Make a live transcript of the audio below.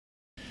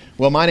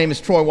Well, my name is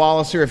Troy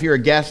Walliser. If you're a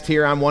guest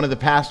here, I'm one of the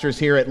pastors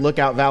here at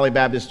Lookout Valley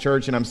Baptist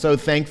Church, and I'm so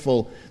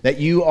thankful that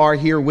you are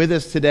here with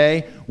us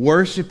today,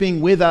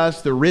 worshiping with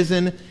us the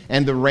risen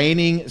and the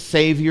reigning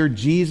Savior,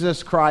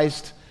 Jesus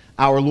Christ,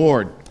 our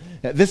Lord.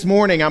 This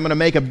morning, I'm going to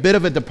make a bit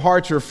of a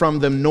departure from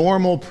the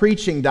normal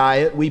preaching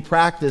diet we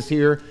practice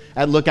here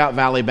at Lookout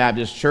Valley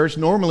Baptist Church.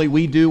 Normally,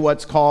 we do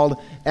what's called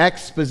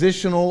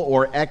expositional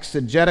or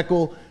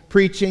exegetical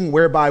preaching,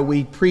 whereby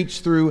we preach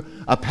through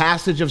a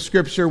passage of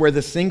Scripture where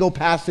the single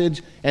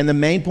passage and the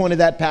main point of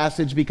that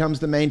passage becomes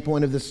the main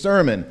point of the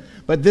sermon.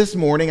 But this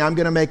morning, I'm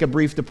going to make a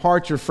brief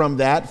departure from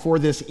that for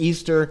this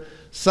Easter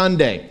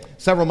Sunday.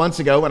 Several months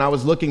ago, when I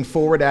was looking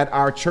forward at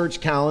our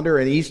church calendar,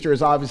 and Easter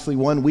is obviously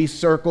one we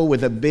circle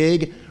with a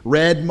big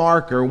red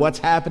marker, what's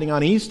happening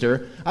on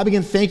Easter, I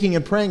began thinking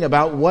and praying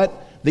about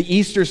what the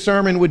Easter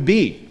sermon would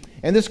be.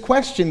 And this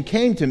question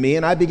came to me,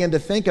 and I began to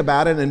think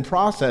about it and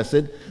process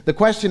it. The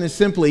question is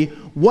simply,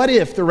 what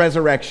if the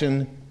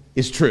resurrection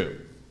is true?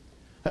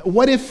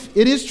 What if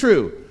it is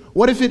true?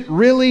 What if it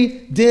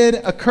really did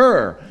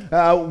occur?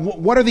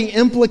 What are the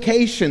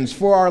implications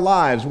for our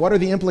lives? What are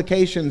the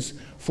implications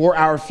for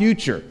our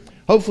future?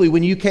 Hopefully,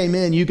 when you came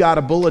in, you got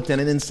a bulletin,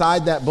 and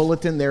inside that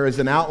bulletin, there is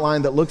an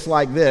outline that looks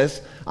like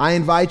this. I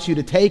invite you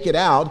to take it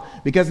out,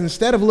 because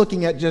instead of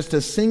looking at just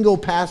a single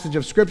passage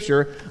of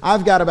Scripture,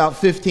 I've got about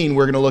 15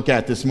 we're going to look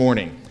at this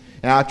morning.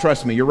 Now,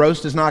 trust me, your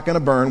roast is not going to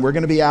burn. We're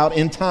going to be out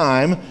in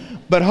time,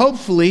 but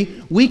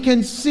hopefully, we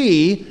can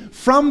see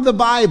from the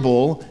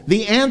Bible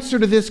the answer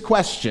to this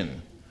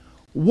question.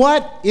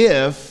 What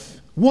if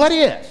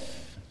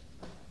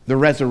the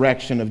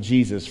resurrection of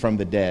Jesus from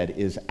the dead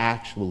is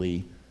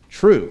actually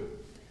true?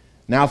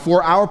 Now,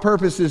 for our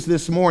purposes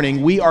this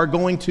morning, we are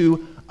going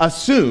to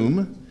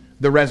assume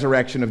the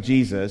resurrection of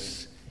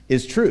Jesus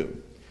is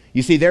true.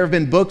 You see, there have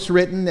been books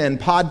written and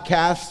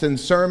podcasts and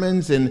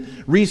sermons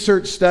and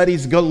research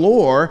studies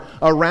galore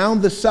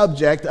around the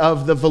subject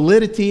of the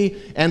validity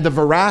and the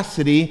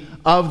veracity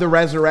of the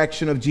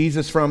resurrection of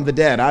Jesus from the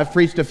dead. I've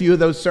preached a few of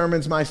those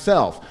sermons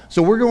myself.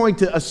 So we're going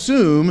to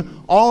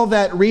assume all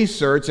that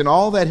research and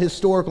all that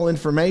historical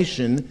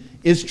information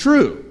is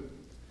true.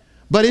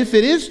 But if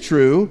it is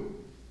true,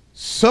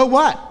 so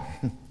what?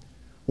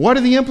 What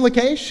are the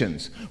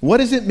implications? What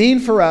does it mean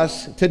for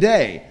us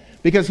today?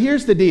 Because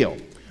here's the deal.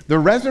 The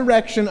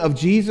resurrection of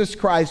Jesus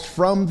Christ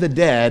from the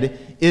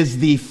dead is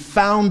the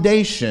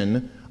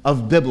foundation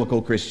of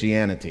biblical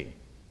Christianity.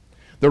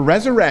 The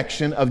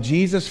resurrection of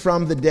Jesus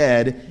from the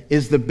dead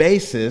is the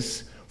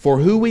basis for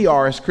who we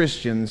are as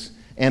Christians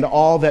and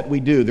all that we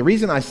do. The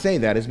reason I say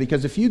that is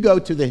because if you go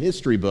to the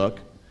history book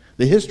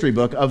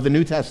of the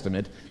New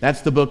Testament,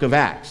 that's the book of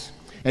Acts,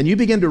 and you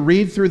begin to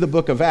read through the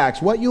book of Acts,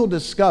 what you'll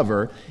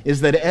discover is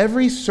that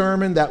every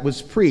sermon that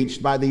was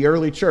preached by the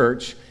early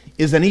church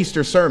is an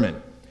Easter sermon.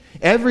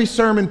 Every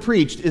sermon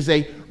preached is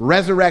a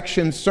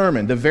resurrection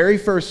sermon. The very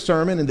first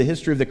sermon in the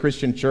history of the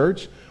Christian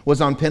church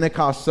was on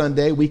Pentecost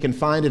Sunday. We can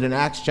find it in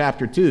Acts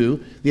chapter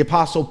 2. The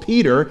Apostle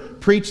Peter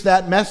preached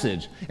that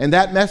message. And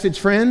that message,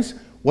 friends,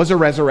 was a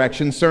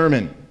resurrection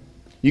sermon.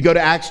 You go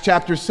to Acts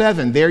chapter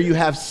 7. There you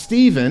have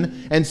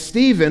Stephen. And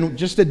Stephen,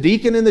 just a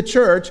deacon in the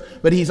church,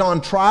 but he's on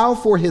trial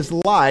for his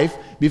life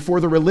before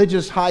the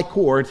religious high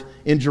court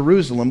in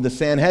Jerusalem, the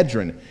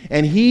Sanhedrin.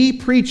 And he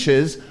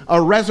preaches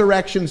a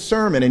resurrection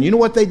sermon. And you know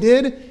what they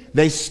did?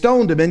 They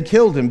stoned him and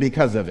killed him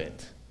because of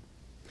it.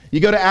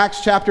 You go to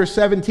Acts chapter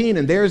 17,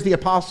 and there's the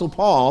Apostle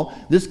Paul,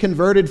 this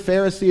converted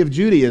Pharisee of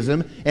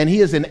Judaism, and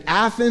he is in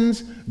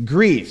Athens,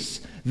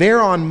 Greece.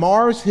 There on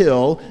Mars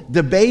Hill,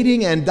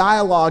 debating and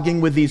dialoguing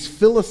with these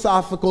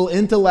philosophical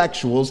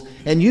intellectuals.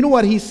 And you know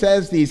what he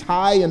says, these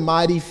high and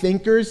mighty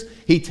thinkers?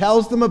 He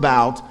tells them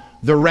about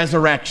the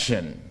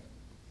resurrection.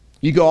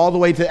 You go all the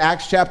way to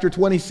Acts chapter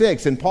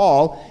 26, and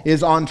Paul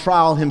is on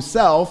trial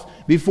himself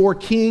before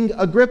King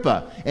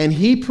Agrippa. And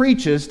he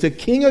preaches to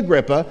King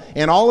Agrippa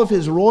and all of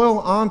his royal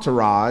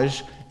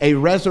entourage a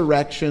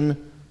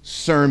resurrection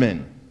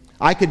sermon.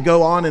 I could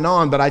go on and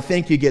on, but I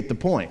think you get the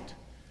point.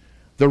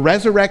 The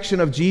resurrection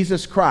of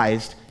Jesus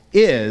Christ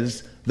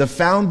is the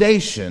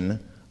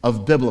foundation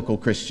of biblical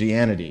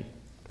Christianity.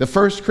 The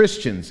first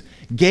Christians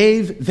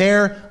gave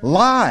their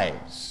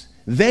lives.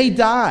 They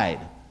died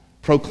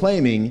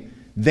proclaiming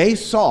they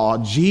saw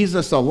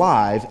Jesus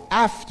alive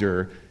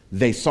after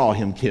they saw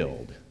him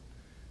killed.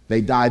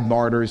 They died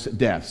martyrs'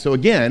 death. So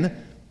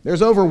again,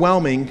 there's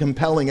overwhelming,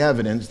 compelling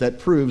evidence that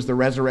proves the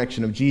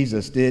resurrection of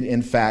Jesus did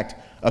in fact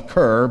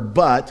occur,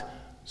 but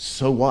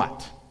so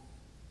what?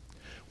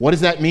 What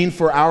does that mean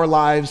for our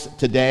lives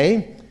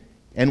today?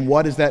 And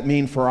what does that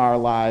mean for our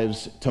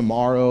lives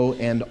tomorrow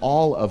and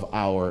all of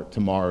our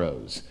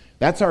tomorrows?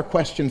 That's our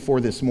question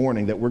for this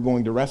morning that we're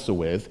going to wrestle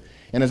with.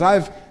 And as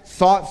I've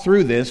thought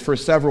through this for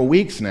several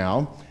weeks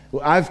now,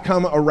 I've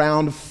come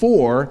around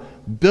 4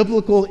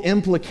 biblical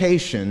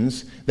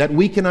implications that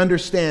we can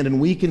understand and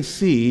we can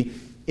see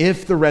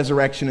if the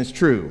resurrection is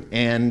true.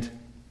 And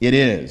it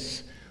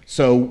is.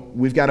 So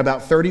we've got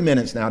about 30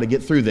 minutes now to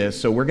get through this,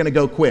 so we're going to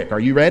go quick. Are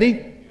you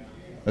ready?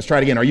 Let's try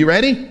it again. Are you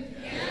ready?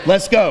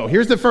 Let's go.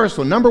 Here's the first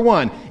one. Number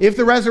one, if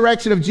the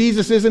resurrection of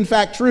Jesus is in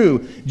fact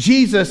true,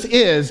 Jesus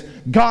is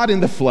God in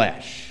the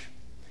flesh.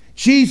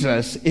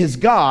 Jesus is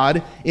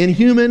God in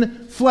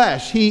human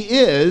flesh. He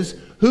is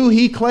who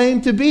he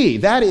claimed to be.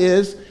 That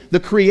is, the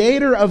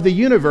creator of the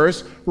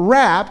universe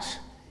wrapped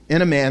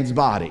in a man's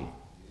body.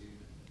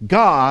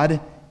 God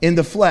in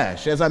the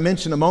flesh. As I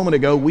mentioned a moment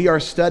ago, we are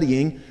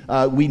studying,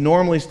 we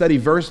normally study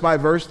verse by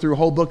verse through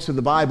whole books of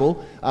the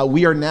Bible.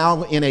 We are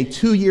now in a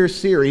 2-year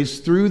series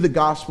through the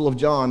Gospel of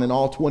John in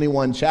all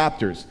 21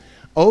 chapters.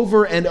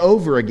 Over and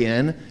over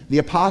again, the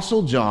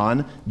Apostle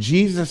John,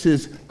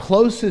 Jesus'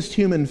 closest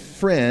human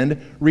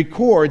friend,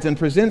 records and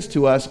presents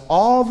to us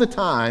all the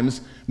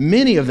times,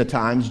 many of the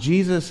times,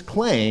 Jesus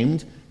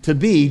claimed to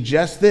be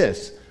just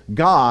this,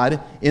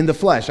 God in the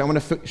flesh. I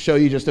want to show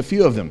you just a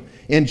few of them.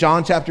 In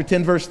John chapter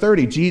 10, verse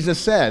 30, Jesus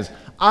says,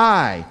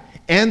 I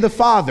and the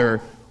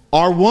Father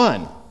are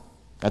one.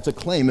 That's a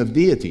claim of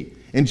deity.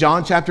 In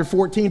John chapter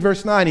 14,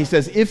 verse 9, he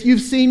says, if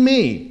you've seen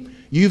me,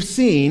 you've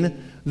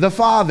seen the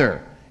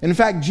Father. In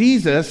fact,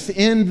 Jesus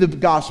in the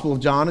Gospel of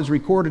John is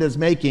recorded as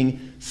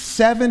making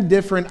 7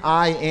 different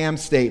I am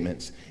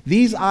statements.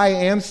 These I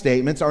am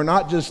statements are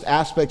not just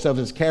aspects of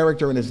his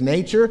character and his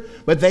nature,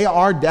 but they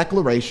are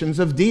declarations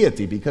of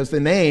deity, because the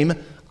name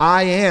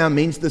I am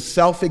means the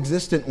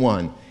self-existent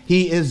one.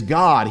 He is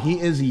God. He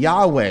is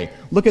Yahweh.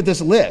 Look at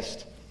this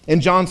list. In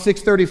John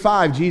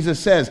 6:35, Jesus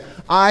says,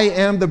 I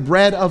am the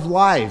bread of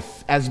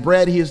life. As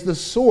bread, he is the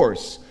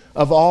source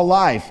of all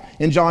life.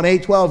 In John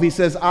 8:12, he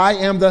says, I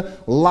am the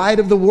light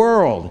of the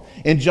world.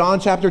 In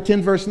John chapter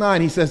 10, verse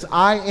 9, he says,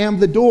 I am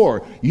the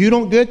door. You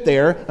don't get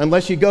there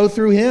unless you go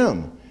through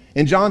him.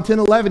 In John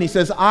 10:11, he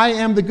says, I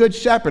am the good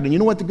shepherd. And you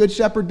know what the good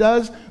shepherd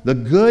does? The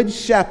good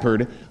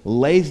shepherd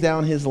lays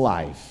down his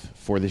life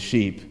for the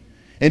sheep.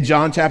 In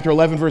John chapter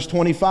 11, verse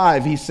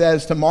 25, he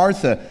says to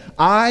Martha,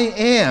 I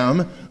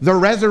am the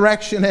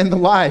resurrection and the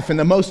life. And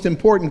the most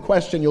important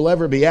question you'll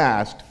ever be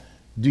asked,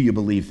 do you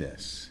believe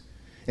this?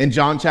 In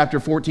John chapter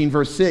 14,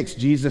 verse 6,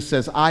 Jesus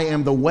says, I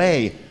am the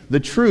way,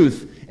 the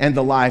truth, and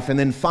the life. And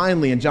then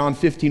finally, in John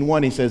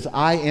 15:1, he says,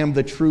 I am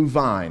the true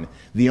vine.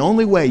 The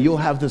only way you'll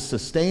have the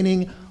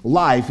sustaining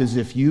life is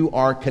if you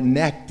are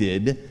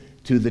connected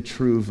to the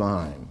true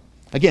vine.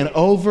 Again,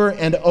 over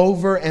and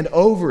over and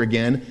over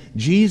again,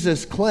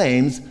 Jesus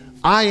claims,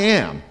 I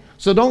am.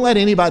 So don't let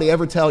anybody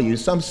ever tell you,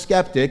 some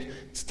skeptic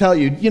tell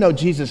you,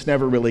 Jesus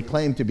never really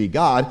claimed to be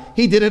God.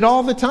 He did it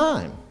all the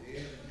time.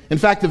 In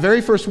fact, the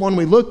very first one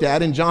we looked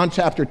at in John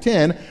chapter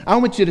 10, I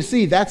want you to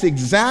see that's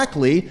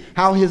exactly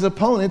how his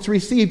opponents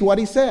received what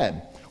he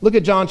said. Look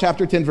at John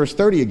chapter 10, verse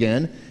 30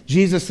 again.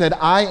 Jesus said,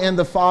 I and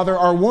the Father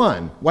are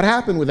one. What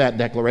happened with that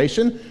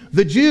declaration?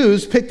 The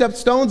Jews picked up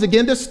stones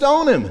again to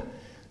stone him.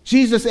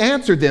 Jesus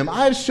answered them,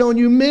 I have shown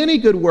you many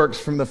good works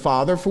from the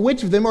Father. For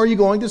which of them are you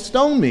going to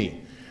stone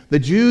me? The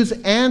Jews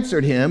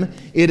answered him,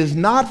 it is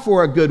not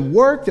for a good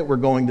work that we're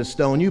going to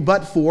stone you,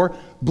 but for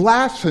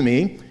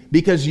blasphemy,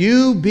 because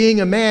you,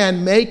 being a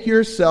man, make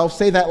yourself,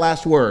 say that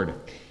last word,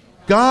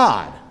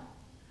 God.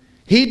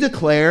 He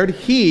declared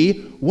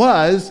he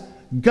was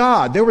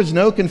God. There was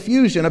no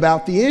confusion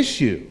about the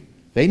issue.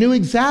 They knew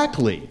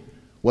exactly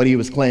what he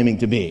was claiming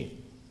to be.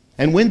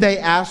 And when they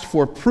asked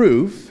for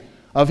proof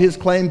of his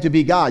claim to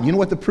be God, you know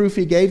what the proof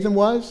he gave them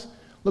was?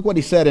 Look what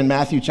he said in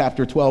Matthew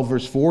chapter 12,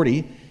 verse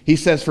 40. He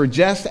says, for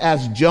just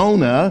as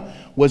Jonah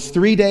was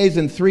 3 days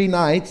and 3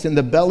 nights in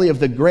the belly of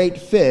the great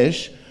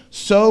fish,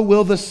 so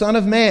will the Son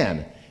of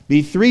Man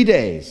be 3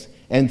 days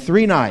and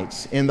 3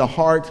 nights in the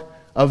heart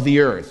of the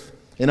earth.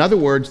 In other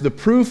words, the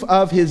proof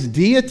of his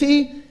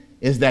deity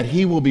is that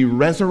he will be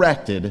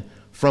resurrected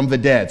from the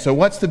dead. So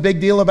what's the big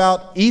deal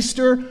about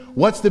Easter?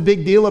 What's the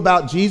big deal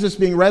about Jesus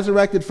being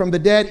resurrected from the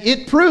dead?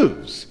 It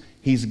proves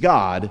he's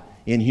God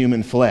in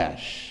human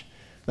flesh.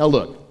 Now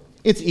look,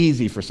 it's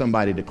easy for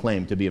somebody to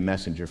claim to be a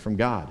messenger from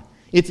God.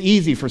 It's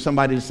easy for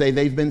somebody to say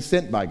they've been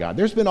sent by God.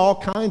 There's been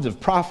all kinds of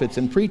prophets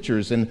and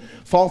preachers and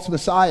false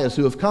messiahs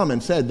who have come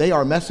and said they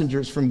are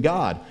messengers from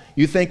God.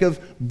 You think of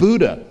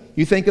Buddha.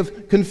 You think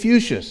of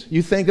Confucius.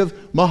 You think of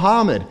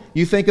Muhammad.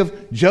 You think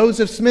of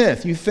Joseph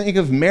Smith. You think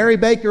of Mary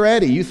Baker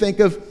Eddy. You think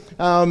of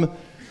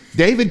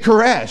David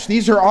Koresh.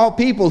 These are all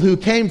people who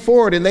came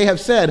forward and they have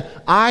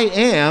said, I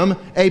am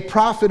a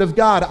prophet of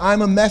God.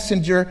 I'm a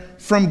messenger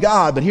from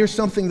God. But here's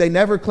something they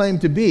never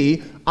claimed to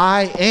be.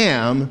 I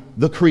am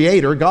the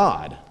Creator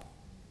God.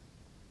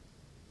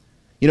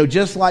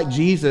 Just like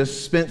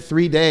Jesus spent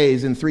 3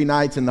 days and 3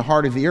 nights in the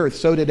heart of the earth,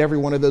 so did every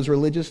one of those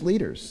religious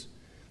leaders.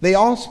 They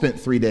all spent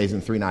 3 days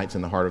and 3 nights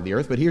in the heart of the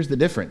earth, but here's the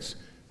difference.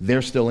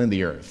 They're still in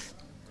the earth.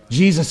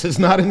 Jesus is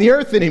not in the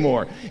earth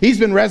anymore. He's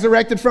been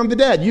resurrected from the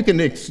dead. You can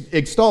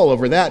extol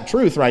over that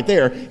truth right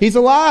there. He's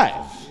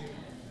alive.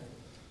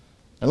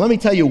 And let me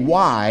tell you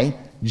why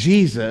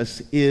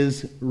Jesus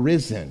is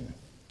risen.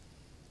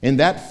 In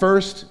that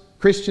first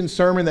Christian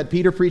sermon that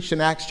Peter preached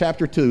in Acts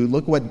chapter 2,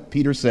 look what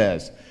Peter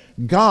says.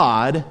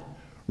 God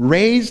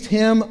raised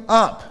him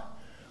up,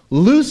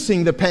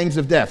 loosing the pangs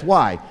of death.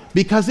 Why?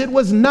 Because it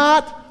was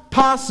not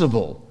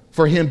possible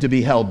for him to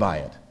be held by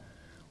it.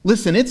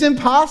 Listen, it's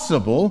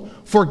impossible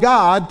for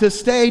God to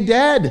stay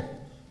dead.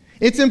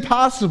 It's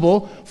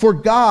impossible for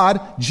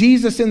God,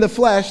 Jesus in the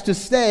flesh, to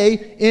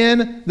stay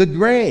in the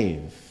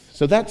grave.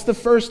 So that's the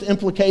first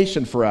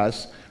implication for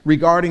us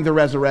regarding the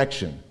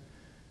resurrection.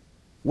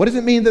 What does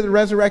it mean that the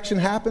resurrection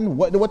happened?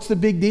 What's the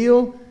big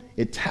deal?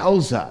 It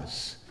tells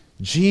us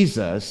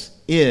Jesus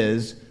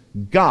is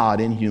God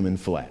in human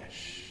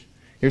flesh.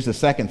 Here's the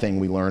second thing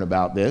we learn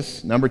about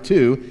this. Number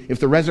two, if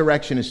the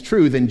resurrection is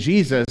true, then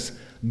Jesus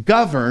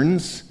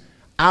governs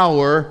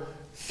our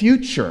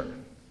future.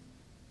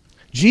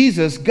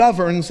 Jesus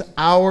governs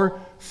our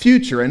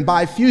future. And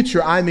by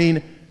future, I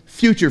mean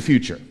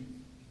future.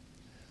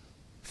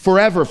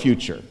 Forever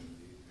future.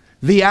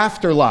 The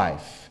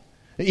afterlife.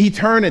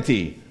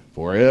 Eternity.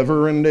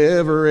 Forever and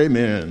ever,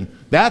 amen.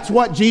 That's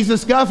what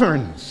Jesus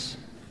governs.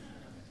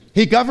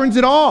 He governs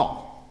it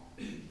all.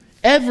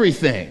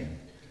 Everything.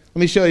 Let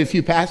me show you a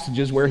few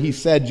passages where he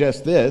said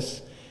just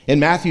this. In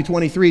Matthew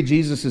 23,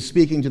 Jesus is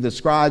speaking to the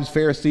scribes,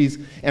 Pharisees,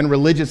 and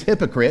religious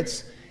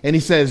hypocrites. And he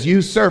says,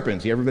 you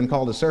serpents. You ever been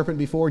called a serpent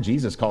before?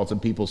 Jesus called some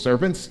people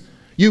serpents.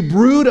 You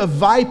brood of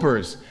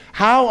vipers.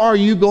 How are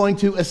you going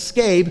to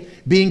escape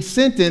being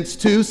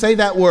sentenced to, say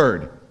that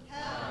word,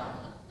 hell?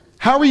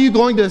 How are you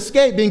going to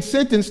escape being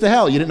sentenced to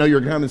hell? You didn't know you were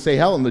going to come and say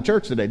hell in the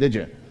church today, did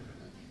you?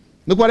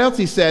 Look what else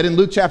he said in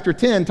Luke chapter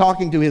 10,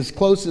 talking to his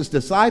closest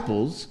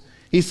disciples.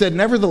 He said,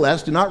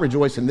 nevertheless, do not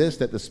rejoice in this,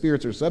 that the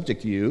spirits are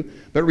subject to you,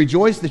 but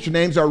rejoice that your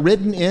names are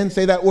written in,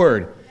 say that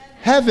word,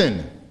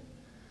 heaven.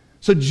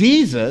 So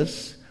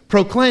Jesus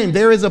proclaimed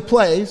there is a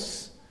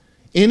place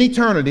in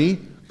eternity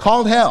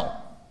called hell.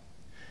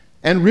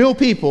 And real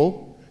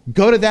people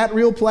go to that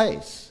real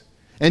place.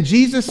 And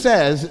Jesus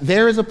says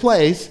there is a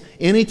place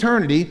in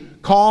eternity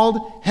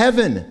called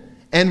heaven.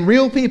 And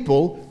real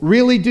people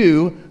really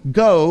do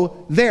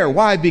go there.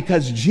 Why?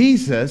 Because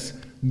Jesus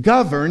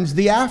governs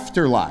the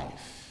afterlife.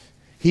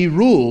 He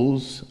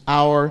rules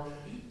our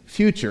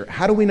future.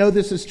 How do we know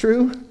this is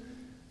true?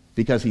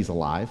 Because he's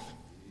alive.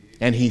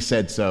 And he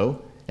said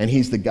so. And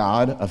he's the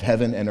God of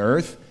heaven and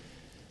earth.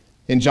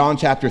 In John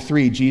chapter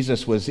 3,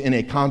 Jesus was in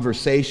a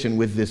conversation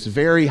with this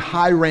very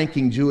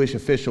high-ranking Jewish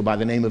official by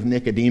the name of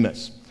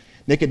Nicodemus.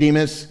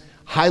 Nicodemus,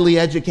 highly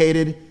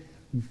educated,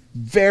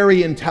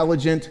 very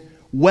intelligent,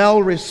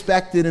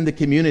 well-respected in the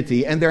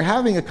community, and they're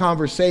having a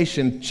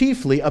conversation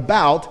chiefly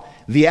about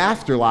the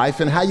afterlife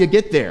and how you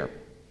get there.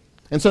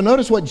 And so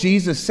notice what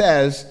Jesus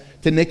says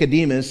to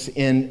Nicodemus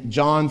in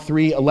John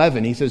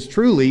 3:11. He says,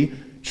 truly,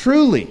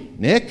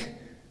 Nick,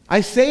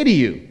 I say to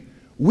you,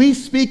 we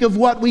speak of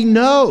what we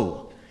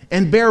know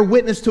and bear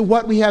witness to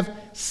what we have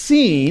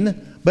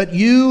seen, but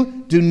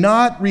you do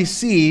not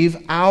receive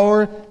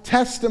our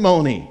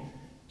testimony.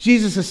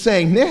 Jesus is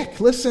saying, Nick,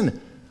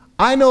 listen,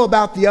 I know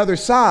about the other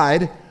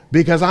side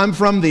because I'm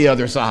from the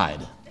other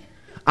side.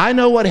 I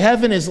know what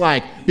heaven is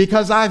like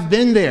because I've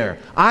been there.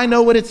 I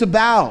know what it's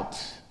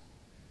about.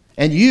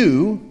 And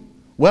you,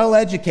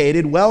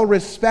 well-educated,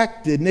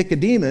 well-respected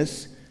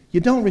Nicodemus, you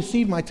don't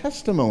receive my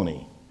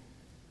testimony.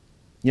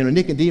 You know,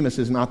 Nicodemus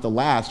is not the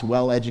last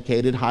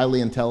well-educated,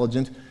 highly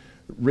intelligent,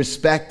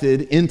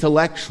 respected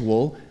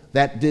intellectual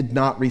that did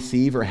not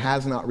receive or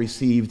has not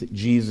received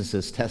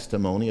Jesus'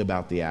 testimony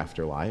about the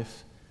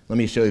afterlife. Let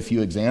me show you a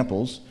few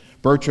examples.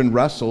 Bertrand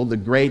Russell, the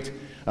great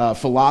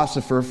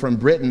philosopher from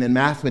Britain and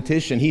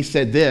mathematician, he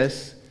said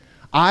this,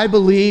 I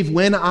believe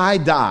when I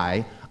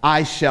die,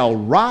 I shall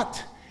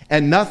rot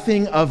and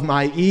nothing of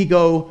my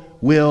ego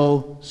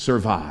will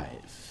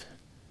survive.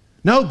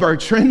 No,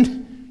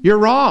 Bertrand, you're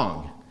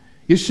wrong.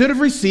 You should have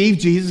received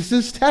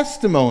Jesus'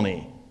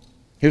 testimony.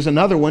 Here's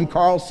another one,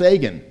 Carl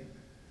Sagan.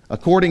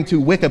 According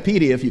to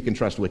Wikipedia, if you can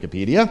trust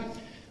Wikipedia,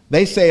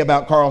 they say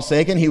about Carl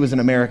Sagan, he was an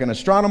American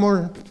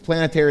astronomer,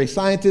 planetary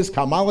scientist,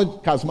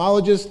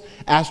 cosmologist,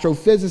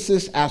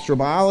 astrophysicist,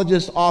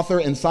 astrobiologist, author,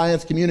 and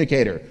science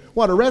communicator.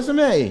 What a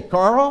resume,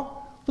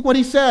 Carl. Look what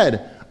he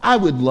said. I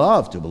would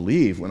love to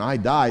believe when I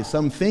die,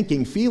 some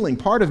thinking, feeling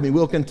part of me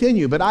will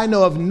continue, but I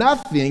know of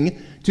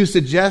nothing to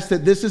suggest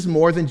that this is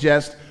more than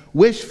just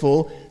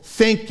wishful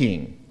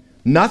thinking.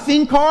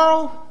 Nothing,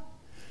 Carl?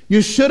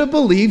 You should have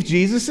believed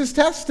Jesus'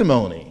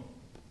 testimony.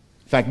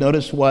 In fact,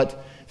 notice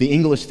what the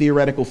English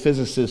theoretical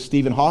physicist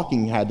Stephen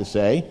Hawking had to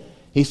say.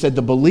 He said,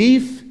 the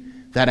belief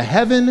that a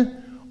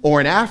heaven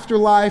or an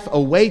afterlife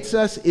awaits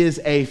us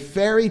is a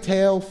fairy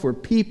tale for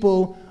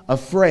people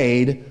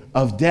afraid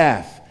of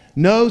death.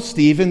 No,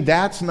 Stephen,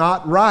 that's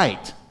not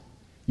right.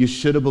 You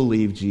should have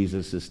believed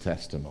Jesus'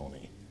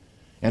 testimony.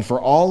 And for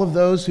all of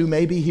those who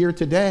may be here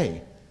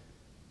today,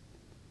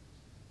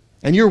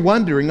 and you're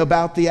wondering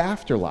about the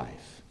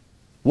afterlife,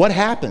 what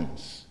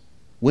happens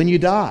when you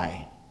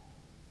die?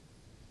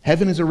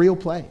 Heaven is a real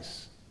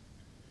place.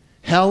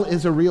 Hell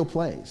is a real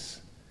place.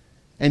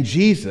 And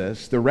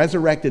Jesus, the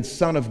resurrected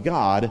Son of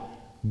God,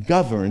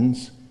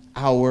 governs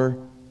our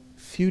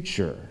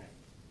future.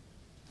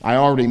 I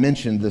already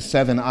mentioned the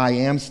 7 I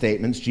am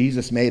statements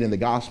Jesus made in the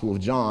Gospel of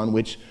John,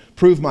 which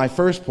prove my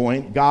first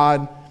point.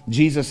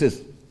 Jesus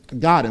is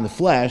God in the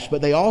flesh,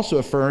 but they also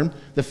affirm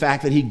the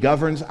fact that he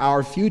governs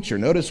our future.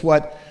 Notice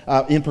what,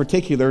 in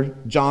particular,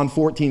 John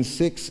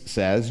 14:6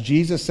 says.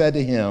 Jesus said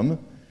to him,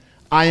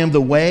 I am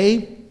the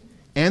way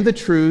and the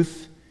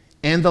truth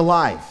and the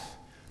life.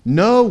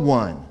 No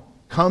one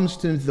comes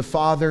to the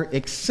Father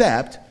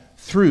except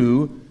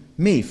through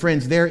me.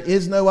 Friends, there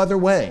is no other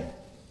way.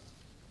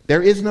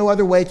 There is no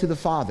other way to the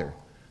Father.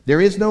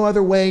 There is no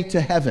other way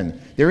to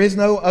heaven. There is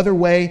no other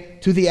way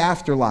to the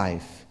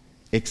afterlife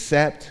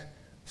except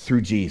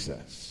through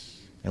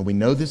Jesus. And we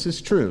know this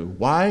is true.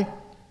 Why?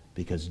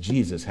 Because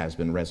Jesus has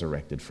been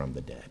resurrected from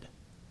the dead.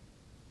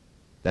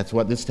 That's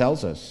what this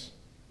tells us.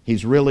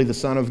 He's really the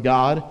Son of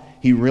God.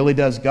 He really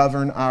does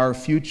govern our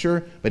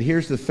future. But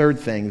here's the third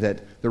thing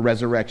that the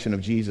resurrection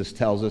of Jesus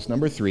tells us.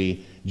 Number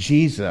 3,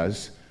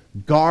 Jesus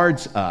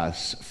guards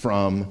us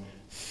from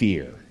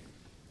fear.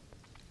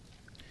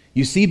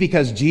 You see,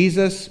 because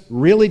Jesus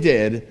really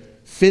did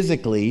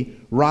physically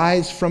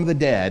rise from the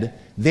dead,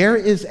 there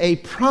is a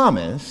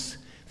promise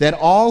that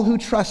all who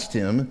trust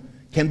him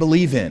can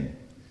believe in.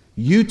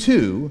 You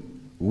too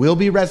will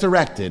be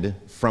resurrected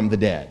from the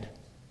dead.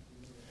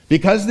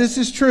 Because this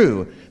is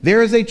true,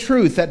 there is a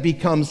truth that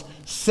becomes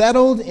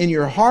settled in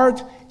your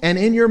heart and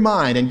in your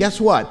mind. And guess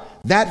what?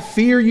 That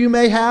fear you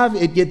may have,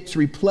 it gets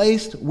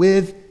replaced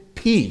with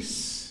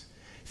peace.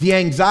 The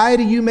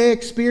anxiety you may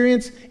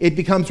experience, it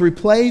becomes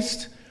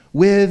replaced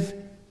with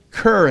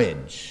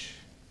courage.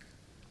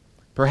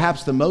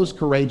 Perhaps the most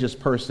courageous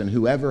person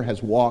who ever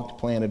has walked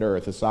planet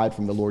Earth, aside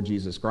from the Lord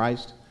Jesus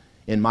Christ,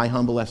 in my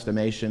humble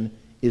estimation,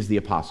 is the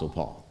Apostle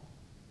Paul.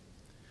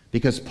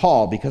 Because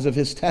Paul, because of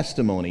his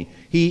testimony,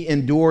 he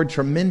endured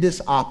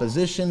tremendous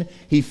opposition.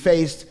 He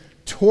faced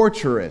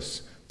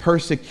torturous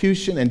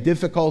persecution and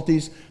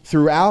difficulties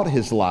throughout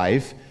his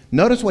life.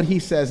 Notice what he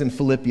says in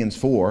Philippians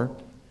 4.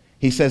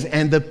 He says,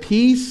 and the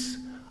peace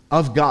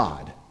of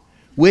God,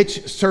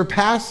 which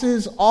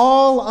surpasses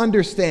all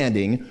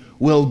understanding,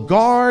 will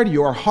guard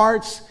your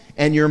hearts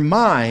and your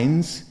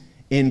minds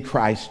in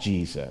Christ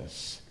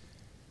Jesus.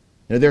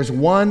 Now, there's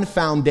one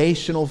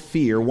foundational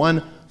fear,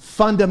 one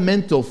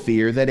fundamental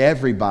fear that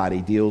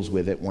everybody deals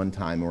with at one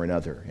time or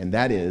another, and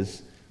that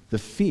is the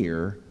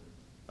fear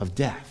of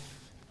death.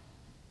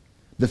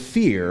 The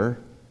fear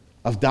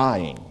of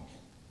dying.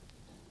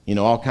 You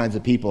know, all kinds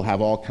of people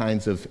have all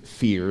kinds of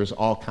fears,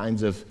 all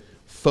kinds of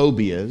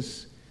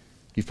phobias.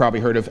 You've probably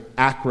heard of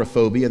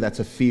acrophobia, that's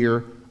a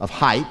fear of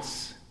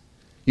heights.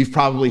 You've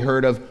probably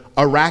heard of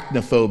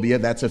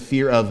arachnophobia, that's a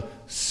fear of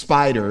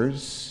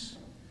spiders.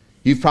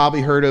 You've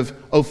probably heard of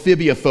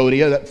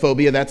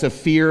ophibiophobia, that's a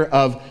fear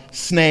of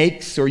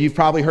snakes. Or you've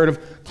probably heard of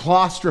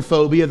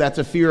claustrophobia, that's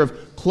a fear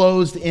of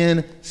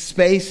closed-in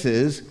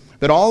spaces.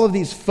 But all of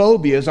these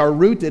phobias are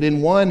rooted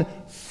in one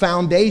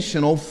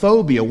foundational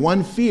phobia,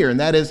 one fear, and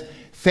that is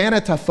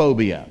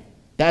thanatophobia.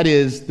 That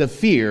is the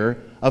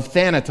fear of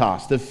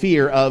Thanatos, the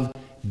fear of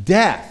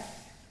death.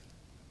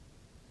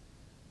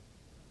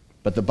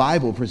 But the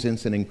Bible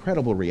presents an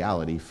incredible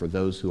reality for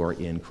those who are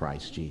in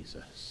Christ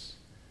Jesus.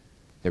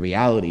 The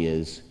reality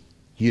is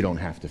you don't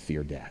have to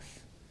fear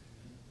death.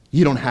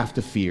 You don't have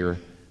to fear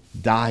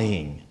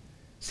dying.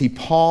 See,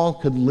 Paul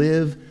could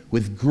live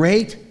with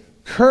great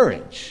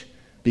courage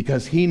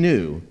because he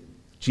knew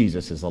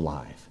Jesus is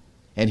alive.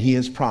 And he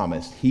has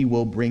promised he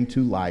will bring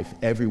to life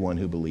everyone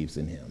who believes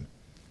in him.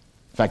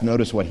 In fact,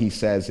 notice what he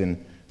says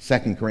in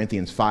 2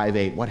 Corinthians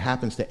 5:8. What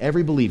happens to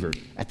every believer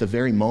at the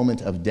very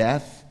moment of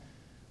death?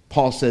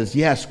 Paul says,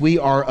 yes, we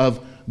are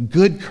of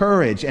good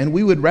courage, and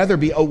we would rather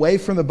be away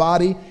from the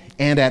body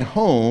and at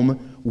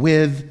home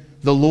with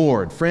the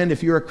Lord. Friend,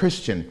 if you're a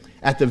Christian,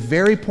 at the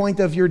very point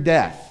of your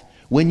death,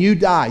 when you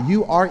die,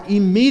 you are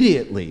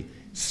immediately,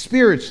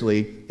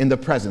 spiritually, in the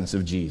presence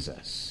of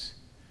Jesus.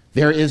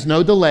 There is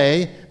no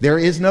delay, there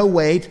is no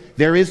wait,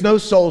 there is no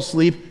soul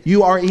sleep.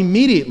 You are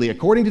immediately,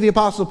 according to the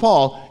Apostle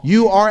Paul,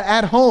 you are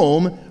at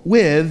home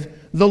with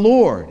the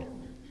Lord.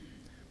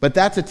 But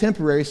that's a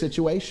temporary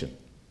situation.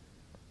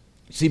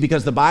 See,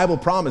 because the Bible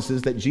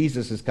promises that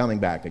Jesus is coming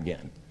back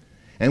again.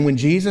 And when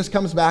Jesus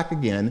comes back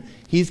again,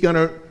 he's going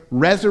to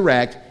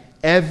resurrect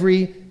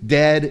every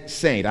dead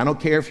saint. I don't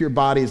care if your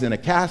body is in a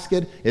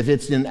casket, if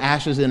it's in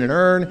ashes in an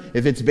urn,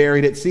 if it's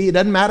buried at sea. It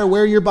doesn't matter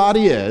where your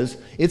body is.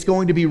 It's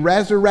going to be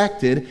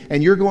resurrected,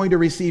 and you're going to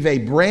receive a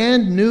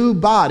brand new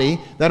body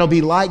that'll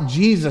be like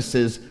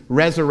Jesus's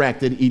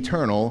resurrected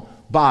eternal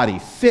body,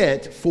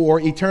 fit for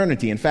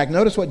eternity. In fact,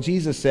 notice what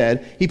Jesus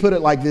said. He put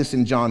it like this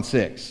in John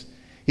 6.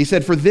 He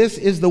said, "For this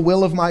is the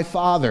will of my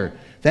Father,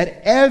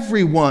 that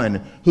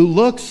everyone who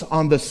looks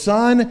on the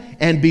Son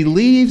and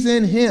believes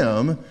in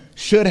him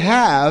should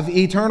have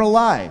eternal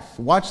life."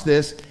 Watch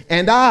this.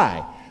 "And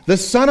I, the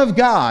Son of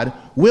God,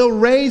 will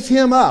raise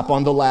him up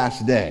on the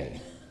last day."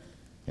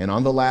 And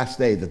on the last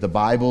day that the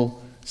Bible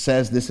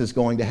says this is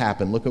going to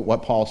happen, look at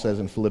what Paul says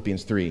in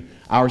Philippians 3.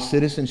 "Our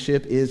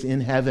citizenship is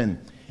in heaven,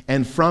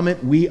 and from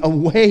it we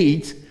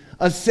await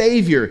a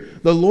Savior,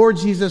 the Lord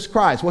Jesus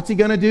Christ." What's he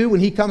going to do when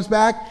he comes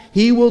back?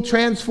 He will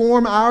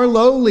transform our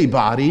lowly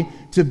body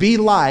to be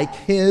like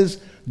his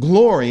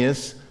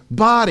glorious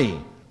body.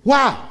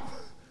 Wow!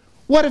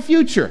 What a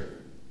future!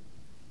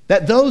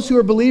 That those who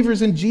are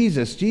believers in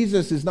Jesus,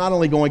 Jesus is not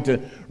only going to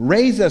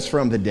raise us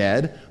from the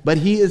dead, but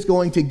he is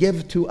going to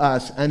give to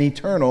us an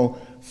eternal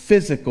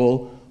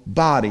physical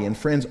body. And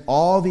friends,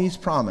 all these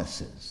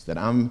promises that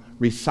I'm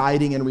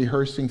reciting and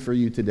rehearsing for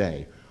you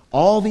today,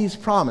 all these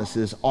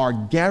promises are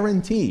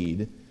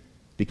guaranteed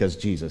because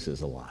Jesus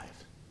is alive.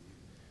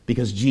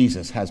 Because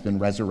Jesus has been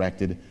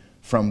resurrected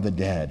from the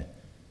dead.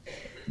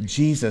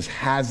 Jesus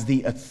has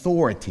the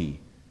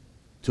authority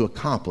to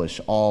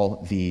accomplish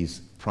all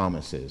these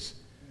promises.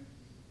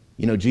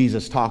 You know,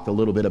 Jesus talked a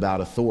little bit about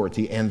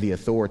authority and the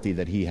authority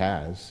that he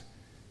has.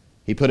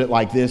 He put it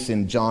like this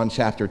in John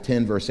chapter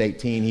 10, verse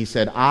 18. He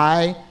said,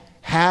 I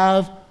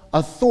have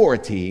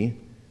authority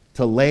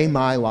to lay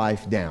my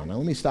life down. Now,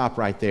 let me stop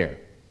right there.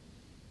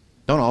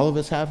 Don't all of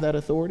us have that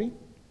authority?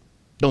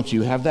 Don't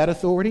you have that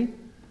authority?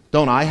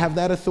 Don't I have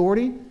that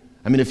authority?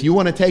 I mean, if you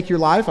want to take your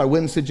life, I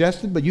wouldn't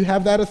suggest it, but you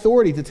have that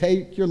authority to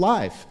take your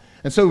life.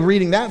 And so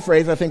reading that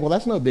phrase, I think, well,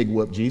 that's no big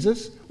whoop,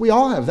 Jesus. We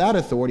all have that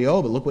authority.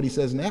 Oh, but look what he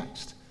says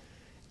next.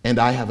 And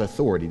I have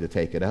authority to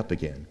take it up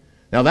again.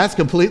 Now, that's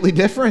completely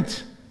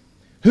different.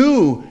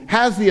 Who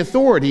has the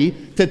authority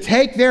to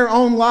take their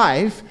own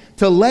life,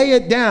 to lay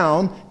it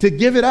down, to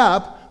give it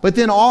up, but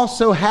then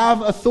also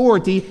have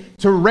authority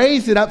to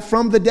raise it up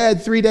from the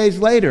dead 3 days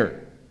later?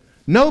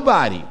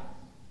 Nobody.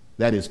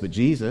 That is but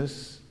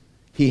Jesus.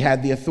 He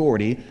had the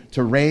authority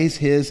to raise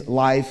his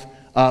life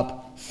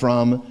up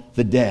from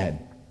the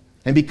dead.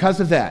 And because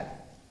of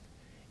that,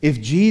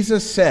 if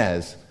Jesus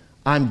says,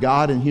 I'm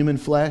God in human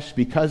flesh,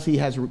 because he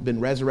has been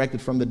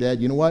resurrected from the dead,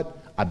 you know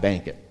what? I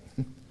bank it.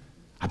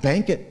 I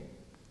bank it.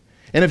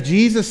 And if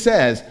Jesus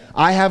says,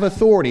 I have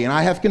authority and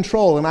I have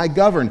control and I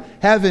govern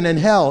heaven and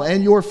hell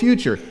and your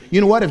future, you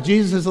know what? If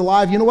Jesus is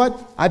alive, you know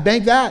what? I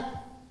bank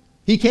that.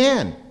 He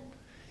can.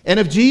 And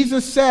if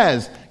Jesus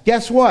says,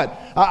 guess what?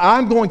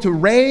 I'm going to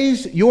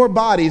raise your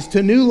bodies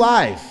to new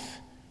life,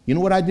 you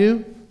know what I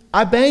do?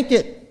 I bank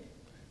it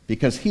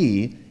because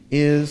he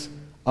is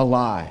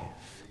alive.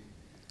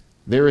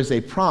 There is a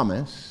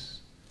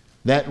promise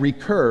that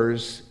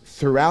recurs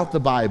throughout the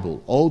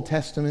Bible, Old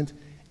Testament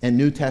and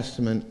New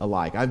Testament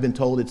alike. I've been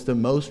told it's the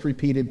most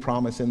repeated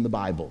promise in the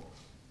Bible.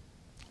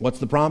 What's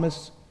the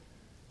promise?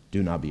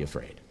 Do not be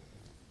afraid.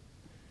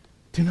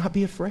 Do not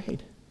be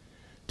afraid.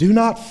 Do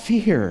not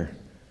fear.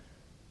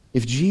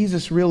 If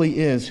Jesus really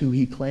is who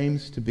he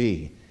claims to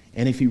be,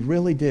 and if he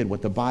really did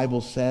what the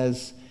Bible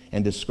says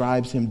and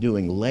describes him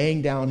doing,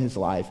 laying down his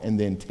life and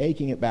then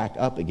taking it back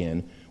up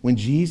again, when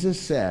Jesus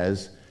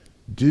says,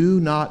 do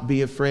not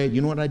be afraid,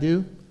 you know what I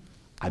do?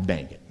 I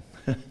bank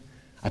it.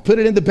 I put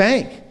it in the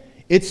bank.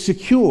 It's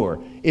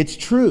secure. It's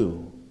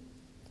true.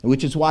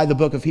 Which is why the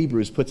book of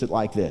Hebrews puts it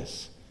like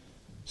this.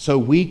 So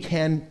we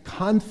can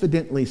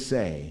confidently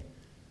say,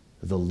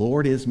 the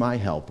Lord is my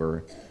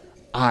helper.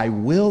 I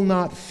will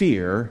not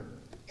fear.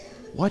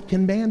 What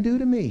can man do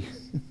to me?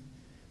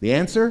 The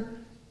answer?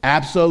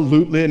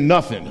 Absolutely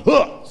nothing.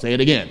 Huh! Say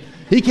it again.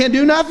 He can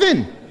do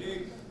nothing.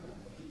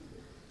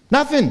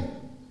 Nothing.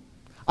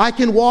 I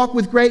can walk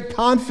with great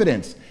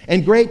confidence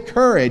and great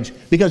courage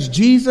because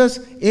Jesus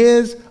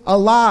is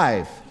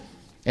alive.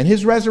 And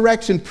his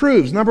resurrection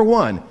proves, number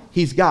one,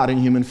 he's God in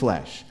human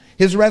flesh.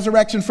 His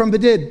resurrection from the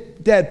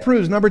dead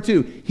proves, number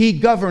two, he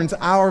governs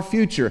our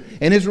future.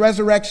 And his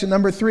resurrection,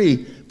 number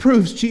three,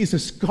 proves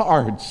Jesus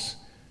guards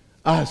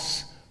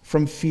us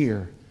from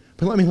fear.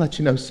 But let me let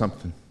you know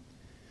something.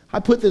 I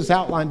put this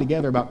outline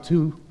together about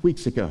 2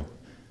 weeks ago.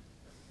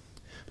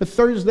 But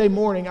Thursday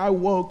morning, I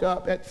woke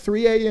up at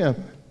 3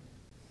 a.m.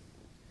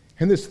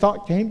 and this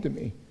thought came to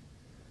me.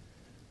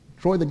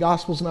 Troy, the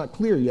gospel's not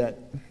clear yet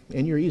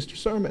in your Easter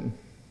sermon.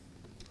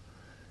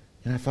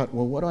 And I thought,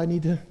 well, what do I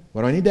need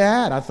to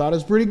add? I thought it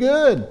was pretty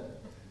good.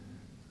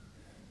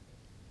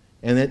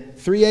 And at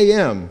 3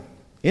 a.m.,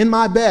 in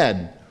my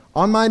bed,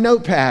 on my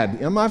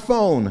notepad, on my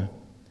phone,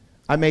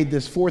 I made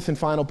this fourth and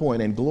final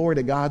point, and glory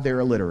to God,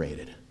 they're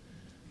alliterated.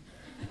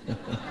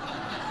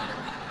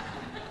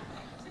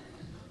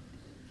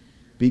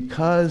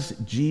 Because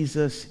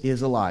Jesus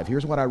is alive.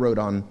 Here's what I wrote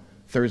on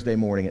Thursday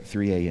morning at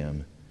 3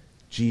 a.m.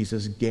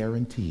 Jesus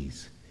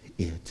guarantees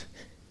it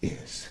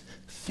is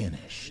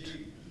finished.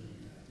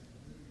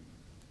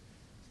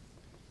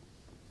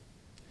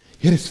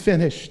 It is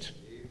finished.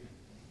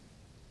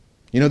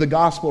 You know, the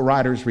gospel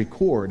writers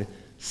record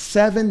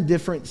 7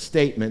 different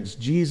statements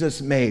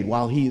Jesus made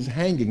while he is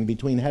hanging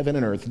between heaven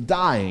and earth,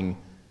 dying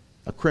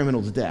a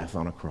criminal's death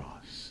on a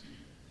cross.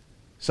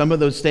 Some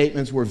of those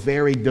statements were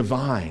very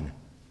divine.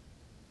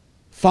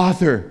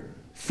 Father,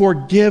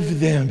 forgive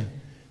them.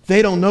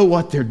 They don't know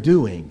what they're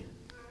doing.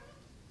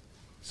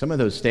 Some of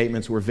those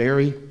statements were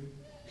very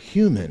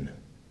human.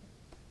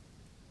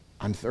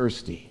 I'm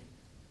thirsty.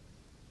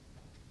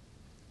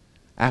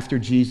 After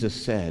Jesus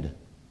said,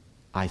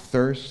 I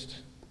thirst,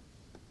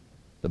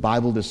 the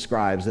Bible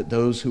describes that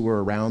those who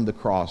were around the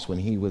cross when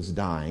he was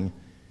dying,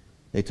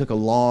 they took a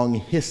long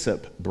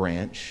hyssop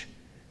branch,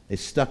 they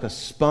stuck a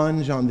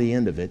sponge on the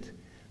end of it,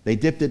 They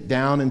dipped it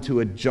down into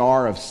a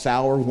jar of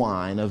sour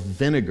wine, of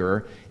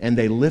vinegar, and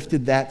they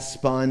lifted that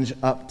sponge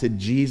up to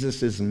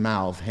Jesus'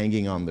 mouth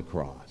hanging on the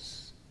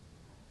cross.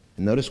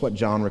 And notice what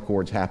John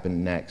records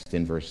happened next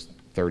in verse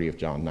 30 of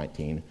John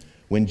 19.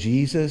 When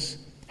Jesus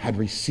had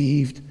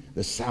received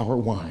the sour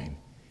wine,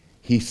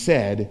 he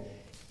said,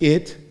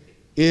 "It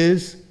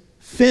is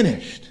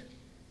finished."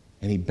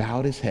 And he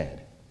bowed his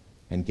head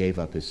and gave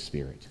up his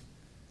spirit.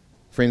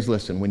 Friends,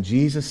 listen, when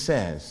Jesus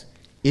says,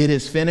 "It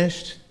is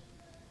finished,"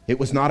 it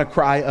was not a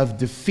cry of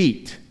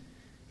defeat.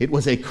 It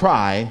was a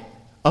cry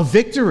of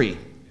victory.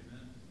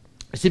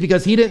 See,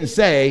 because he didn't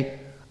say,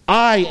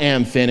 "I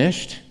am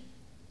finished."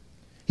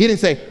 He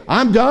didn't say,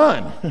 "I'm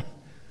done.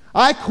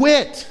 I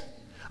quit.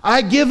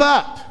 I give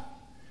up."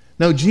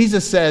 No,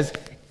 Jesus says,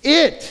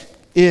 "It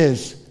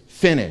is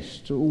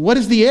finished." What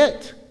is the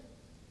it?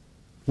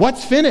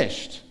 What's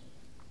finished?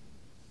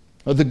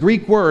 Well, the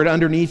Greek word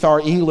underneath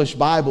our English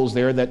Bibles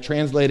there that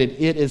translated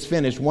 "it is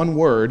finished," one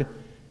word.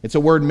 It's a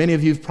word many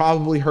of you have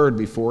probably heard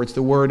before. It's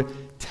the word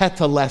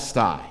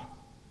tetelestai.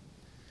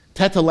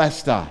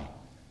 Tetelestai.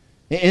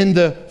 In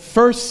the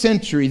first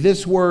century,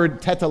 this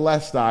word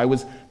tetelestai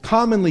was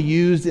commonly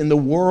used in the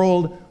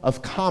world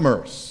of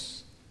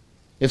commerce.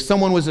 If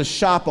someone was a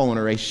shop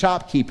owner, a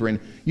shopkeeper, and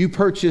you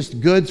purchased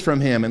goods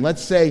from him, and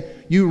let's say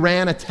you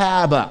ran a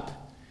tab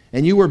up,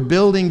 and you were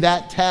building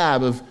that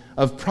tab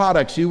of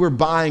products you were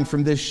buying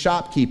from this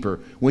shopkeeper.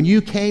 When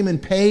you came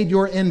and paid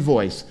your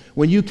invoice,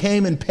 when you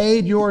came and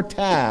paid your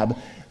tab,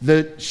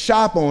 the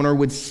shop owner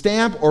would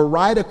stamp or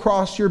write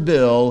across your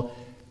bill,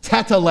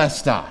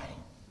 tetelestai.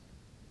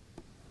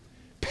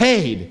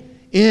 Paid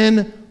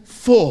in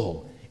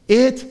full.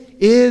 It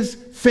is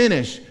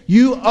finished.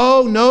 You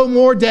owe no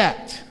more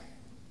debt.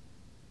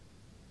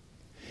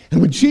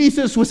 And when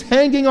Jesus was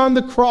hanging on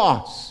the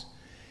cross,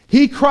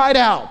 he cried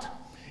out,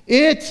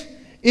 "It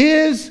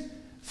is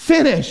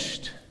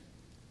finished."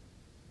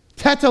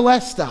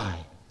 Tetelestai,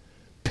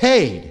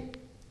 paid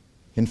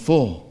in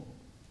full.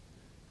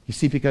 You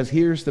see, because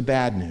here's the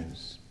bad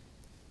news.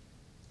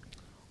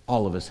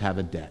 All of us have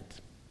a debt.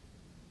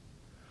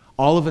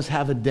 All of us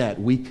have a debt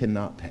we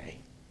cannot pay.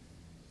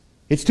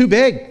 It's too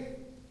big.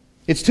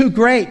 It's too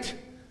great.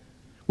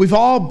 We've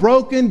all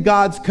broken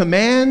God's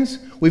commands.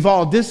 We've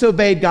all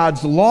disobeyed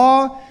God's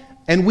law.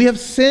 And we have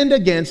sinned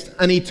against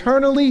an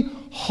eternally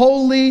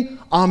holy,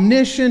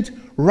 omniscient,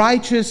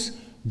 righteous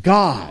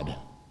God.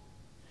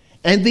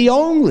 And the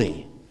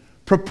only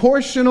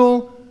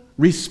proportional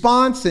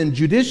response and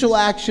judicial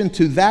action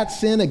to that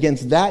sin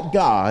against that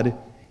God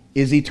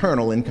is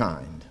eternal in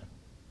kind.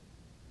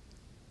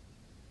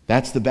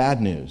 That's the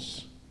bad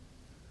news.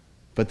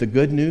 But the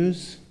good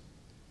news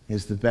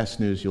is the best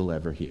news you'll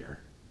ever hear.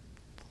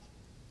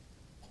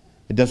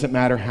 It doesn't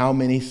matter how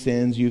many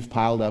sins you've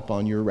piled up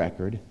on your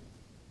record.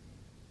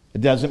 It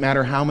doesn't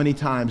matter how many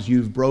times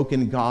you've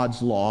broken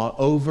God's law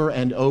over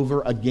and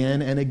over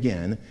again and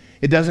again.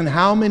 It doesn't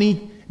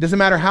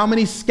matter how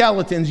many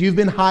skeletons you've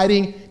been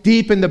hiding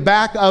deep in the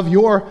back of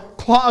your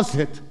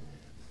closet.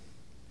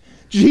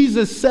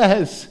 Jesus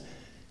says,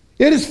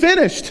 "It is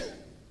finished.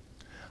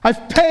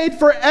 I've paid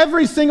for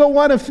every single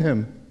one of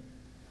them."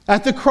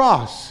 At the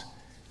cross,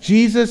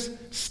 Jesus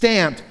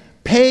stamped,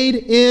 paid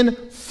in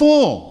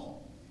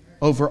full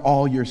over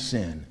all your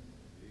sin.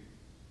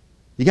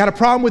 You got a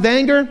problem with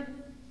anger?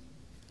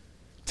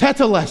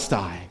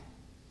 Tetelestai.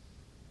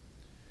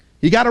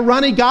 You got a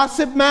runny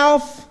gossip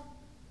mouth?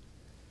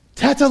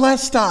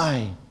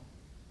 Tetelestai.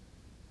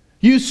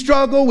 You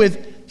struggle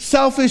with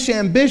selfish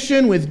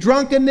ambition, with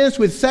drunkenness,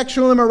 with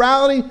sexual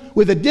immorality,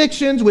 with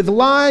addictions, with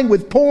lying,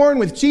 with porn,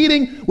 with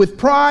cheating, with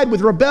pride,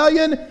 with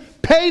rebellion?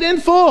 Paid in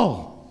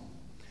full.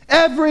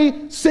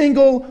 Every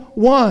single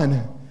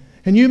one.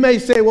 And you may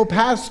say, "Well,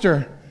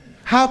 Pastor,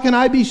 how can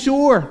I be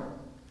sure?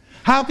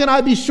 How can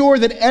I be sure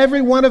that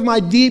every one of my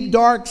deep,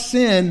 dark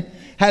sin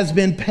has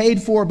been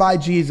paid for by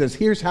Jesus?"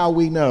 Here's how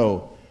we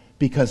know.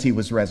 Because he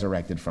was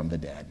resurrected from the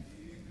dead.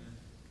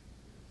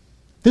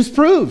 This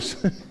proves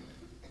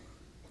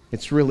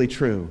it's really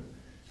true.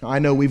 Now, I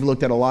know we've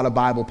looked at a lot of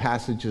Bible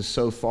passages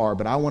so far,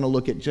 but I want to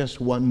look at just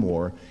one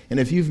more. And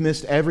if you've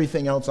missed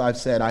everything else I've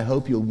said, I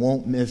hope you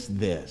won't miss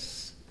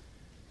this.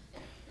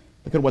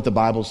 Look at what the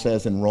Bible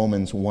says in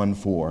Romans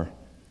 1:4.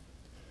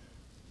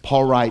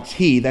 Paul writes,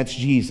 "He," that's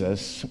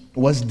Jesus,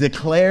 "was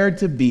declared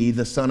to be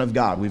the Son of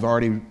God." We've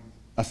already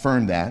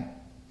affirmed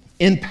that.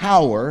 "In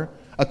power,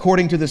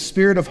 according to the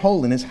Spirit of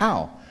holiness."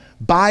 How?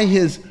 By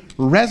his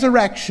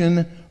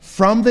resurrection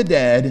from the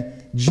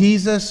dead,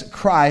 Jesus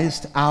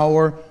Christ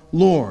our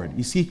Lord.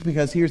 You see,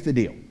 because here's the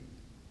deal.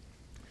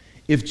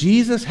 If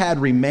Jesus had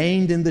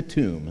remained in the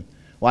tomb,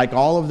 like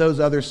all of those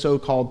other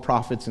so-called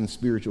prophets and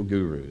spiritual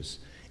gurus,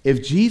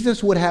 if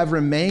Jesus would have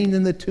remained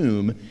in the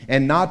tomb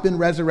and not been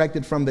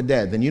resurrected from the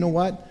dead, then you know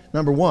what?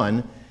 Number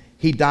one,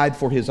 he died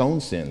for his own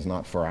sins,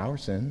 not for our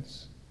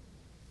sins.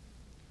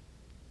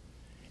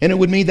 And it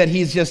would mean that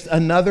he's just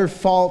another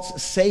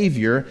false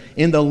savior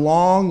in the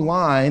long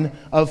line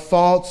of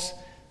false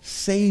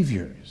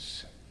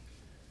saviors.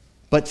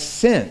 But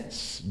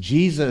since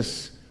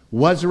Jesus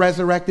was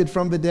resurrected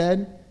from the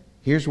dead,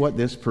 Here's what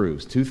this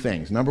proves. Two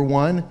things. Number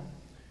one,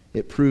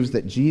 it proves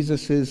that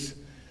Jesus'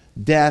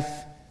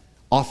 death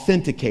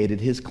authenticated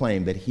his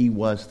claim that he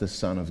was the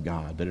Son of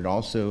God. But it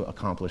also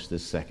accomplished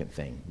this second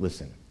thing.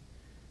 Listen,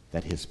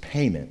 that his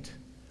payment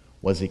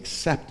was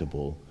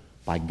acceptable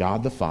by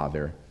God the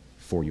Father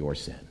for your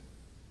sin.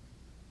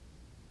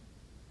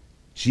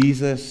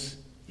 Jesus,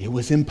 it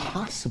was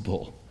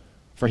impossible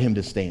for him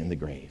to stay in the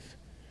grave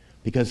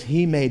because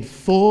he made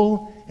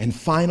full and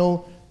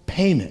final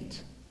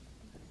payment.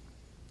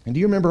 And do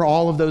you remember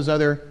all of those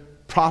other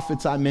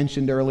prophets I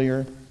mentioned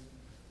earlier?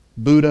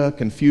 Buddha,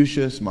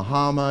 Confucius,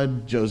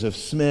 Muhammad, Joseph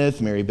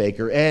Smith, Mary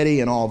Baker Eddy,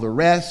 and all the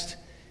rest.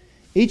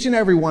 Each and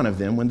every one of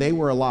them, when they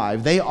were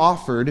alive, they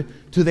offered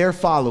to their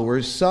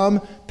followers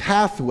some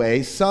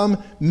pathway,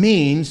 some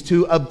means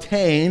to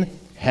obtain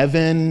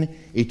heaven,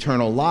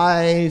 eternal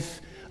life,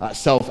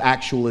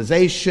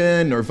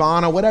 self-actualization,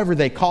 nirvana, whatever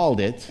they called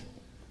it.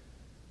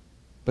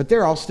 But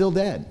they're all still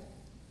dead.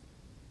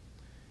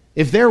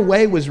 If their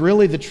way was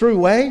really the true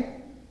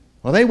way,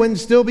 well, they wouldn't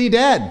still be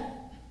dead.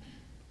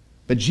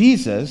 But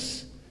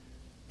Jesus,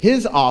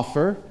 his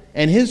offer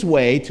and his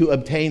way to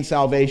obtain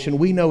salvation,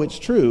 we know it's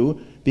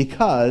true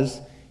because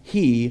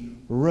he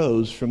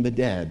rose from the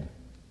dead.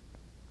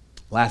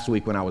 Last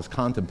week when I was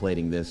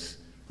contemplating this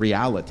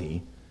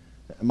reality,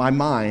 my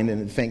mind,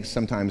 and it thinks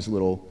sometimes a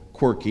little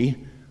quirky,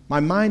 my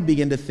mind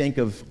began to think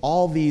of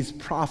all these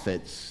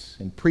prophets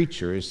and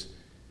preachers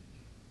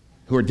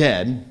who are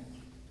dead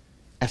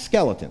as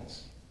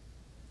skeletons.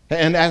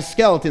 And as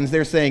skeletons,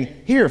 they're saying,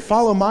 here,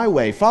 follow my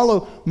way,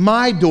 follow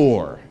my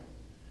door.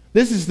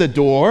 This is the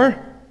door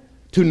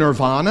to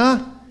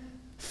nirvana.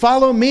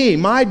 Follow me,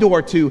 my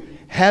door to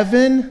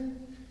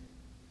heaven,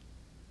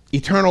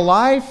 eternal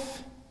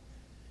life.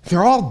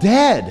 They're all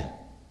dead.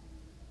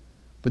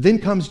 But then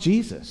comes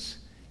Jesus,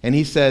 and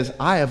he says,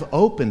 I have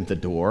opened the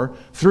door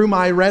through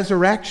my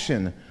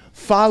resurrection.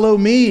 Follow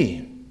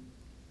me.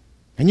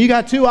 And you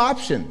got two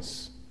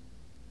options.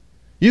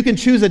 You can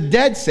choose a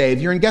dead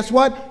Savior, and guess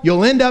what?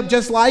 You'll end up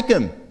just like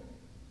him.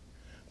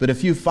 But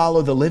if you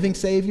follow the living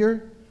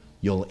Savior,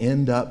 you'll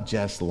end up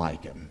just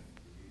like him.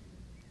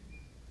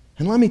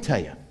 And let me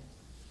tell you,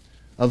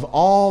 of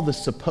all the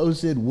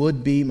supposed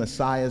would-be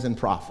messiahs and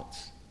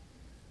prophets,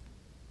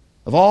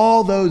 of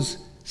all those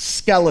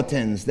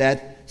skeletons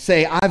that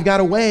say, I've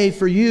got a way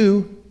for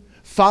you,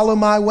 follow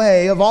my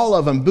way, of all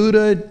of them,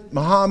 Buddha,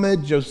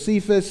 Muhammad,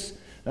 Josephus,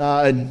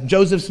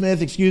 Joseph Smith,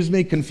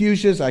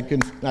 Confucius, I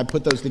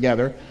put those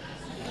together.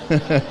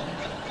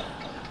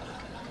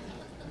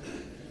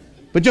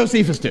 But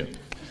Josephus too.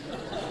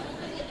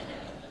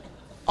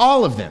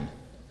 All of them.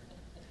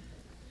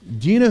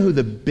 Do you know who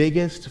the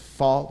biggest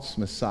false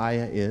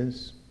Messiah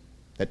is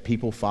that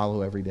people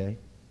follow every day?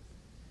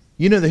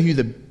 You know who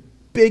the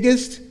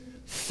biggest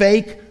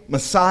fake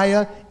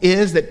Messiah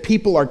is that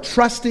people are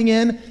trusting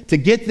in to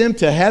get them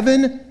to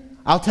heaven?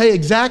 I'll tell you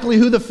exactly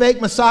who the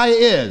fake Messiah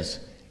is.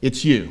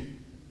 It's you.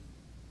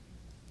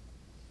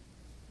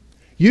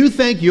 You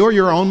think you're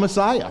your own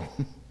Messiah.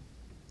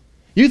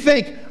 You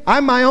think,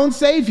 I'm my own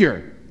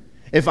Savior.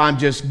 If I'm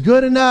just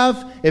good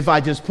enough, if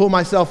I just pull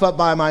myself up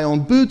by my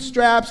own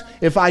bootstraps,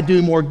 if I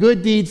do more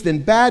good deeds than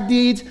bad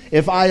deeds,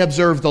 if I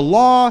observe the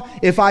law,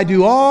 if I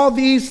do all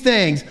these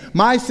things,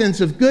 my sense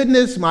of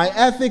goodness, my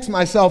ethics,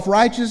 my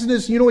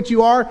self-righteousness, you know what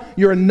you are?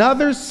 You're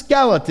another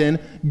skeleton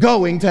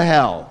going to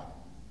hell.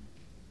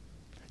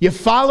 You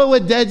follow a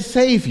dead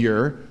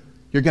Savior,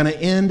 you're going to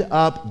end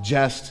up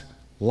just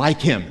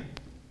like him.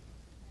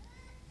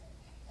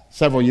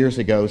 Several years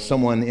ago,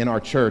 someone in our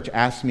church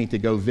asked me to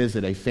go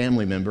visit a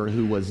family member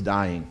who was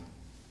dying.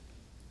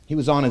 He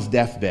was on his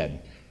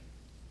deathbed.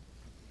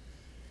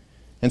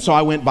 And so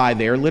I went by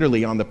there,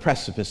 literally on the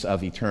precipice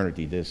of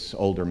eternity, this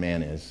older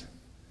man is.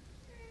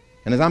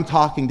 And as I'm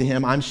talking to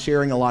him, I'm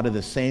sharing a lot of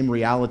the same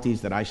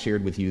realities that I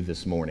shared with you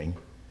this morning.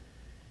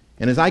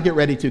 And as I get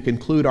ready to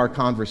conclude our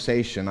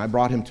conversation, I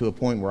brought him to a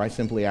point where I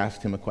simply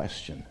asked him a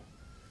question.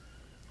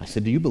 I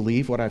said, do you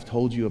believe what I've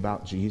told you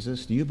about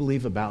Jesus? Do you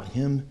believe about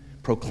him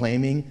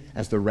proclaiming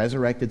as the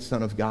resurrected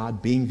Son of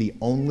God, being the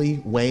only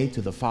way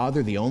to the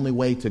Father, the only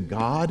way to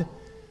God?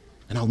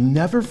 And I'll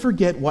never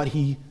forget what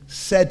he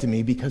said to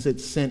me because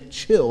it sent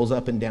chills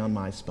up and down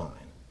my spine.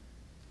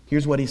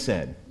 Here's what he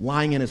said,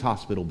 lying in his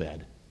hospital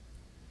bed.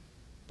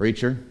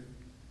 Preacher,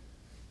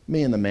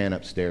 me and the man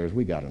upstairs,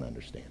 we got an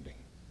understanding.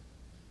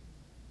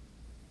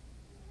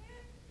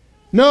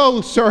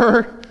 No,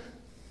 sir.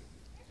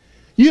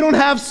 You don't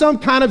have some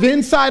kind of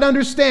inside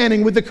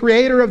understanding with the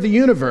creator of the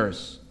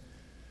universe,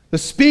 the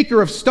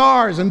speaker of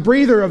stars and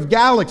breather of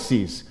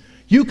galaxies.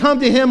 You come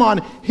to him on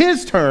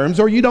his terms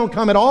or you don't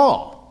come at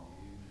all.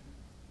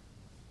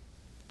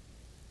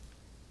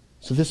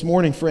 So this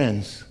morning,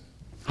 friends,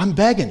 I'm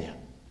begging you.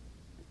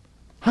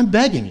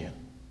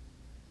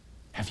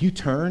 Have you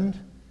turned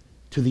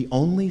to the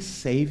only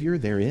Savior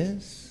there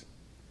is?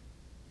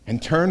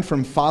 And turned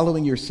from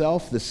following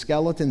yourself, the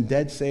skeleton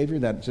dead Savior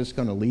that's just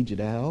going to lead you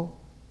to hell?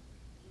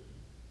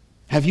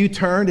 Have you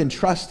turned and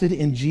trusted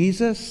in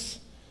Jesus,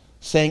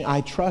 saying,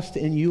 I trust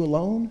in you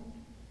alone?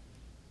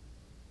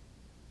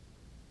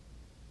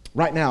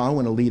 Right now, I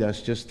want to lead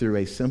us just through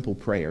a simple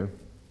prayer.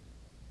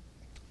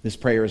 This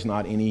prayer is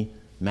not any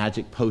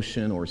magic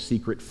potion or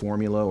secret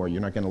formula, or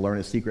you're not going to learn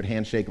a secret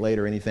handshake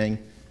later or anything.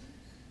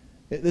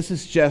 This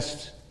is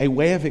just a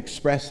way of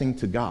expressing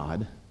to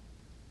God,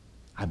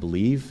 I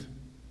believe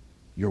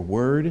your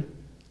word,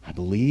 I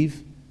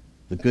believe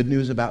the good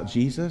news about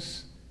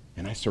Jesus,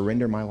 and I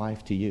surrender my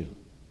life to you.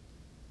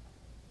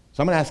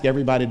 So I'm going to ask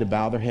everybody to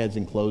bow their heads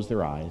and close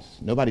their eyes.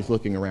 Nobody's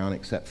looking around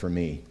except for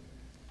me.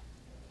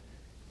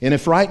 And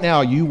if right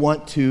now you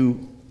want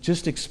to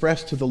just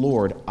express to the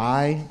Lord,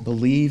 I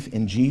believe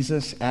in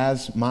Jesus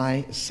as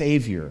my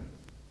Savior.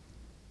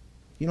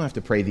 You don't have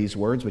to pray these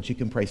words, but you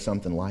can pray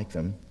something like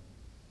them.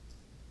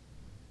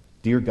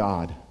 Dear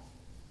God,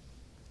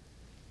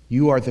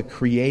 you are the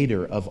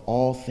creator of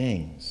all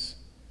things.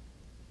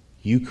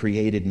 You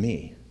created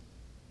me.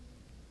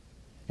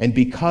 And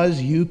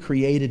because you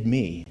created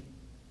me,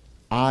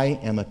 I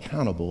am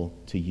accountable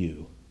to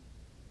you.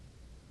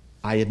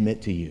 I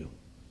admit to you,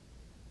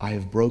 I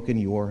have broken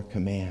your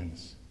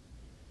commands.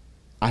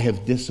 I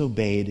have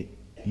disobeyed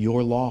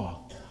your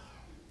law.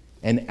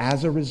 And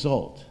as a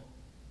result,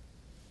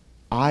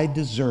 I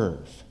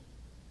deserve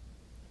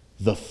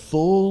the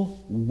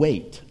full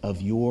weight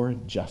of your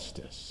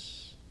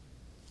justice.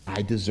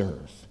 I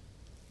deserve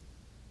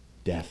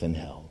death and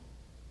hell.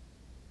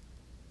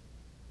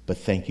 But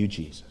thank you,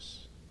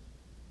 Jesus,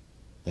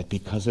 that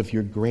because of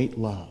your great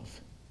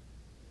love,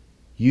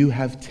 you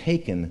have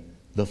taken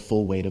the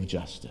full weight of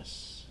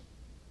justice.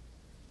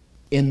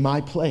 In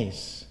my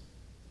place,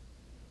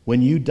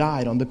 when you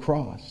died on the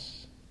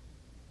cross,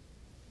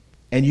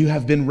 and you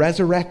have been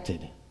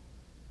resurrected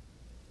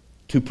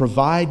to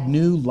provide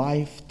new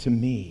life to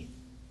me,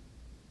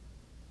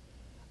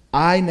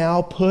 I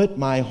now put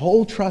my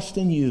whole trust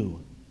in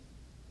you,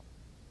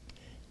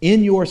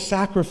 in your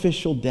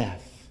sacrificial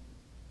death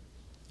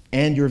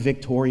and your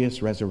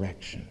victorious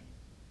resurrection.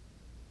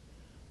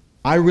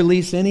 I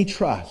release any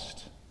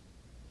trust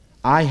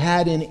I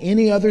had in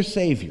any other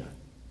Savior,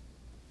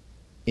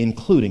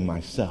 including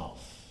myself.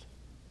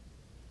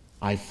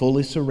 I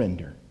fully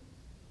surrender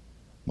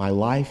my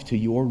life to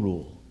your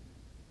rule.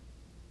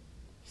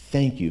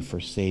 Thank you for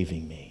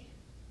saving me.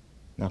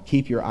 Now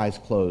keep your eyes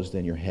closed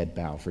and your head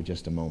bowed for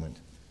just a moment,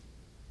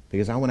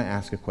 because I want to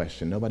ask a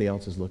question. Nobody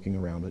else is looking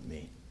around but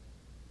me.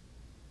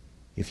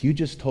 If you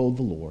just told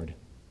the Lord,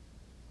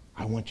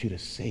 I want you to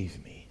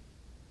save me,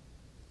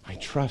 I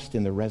trust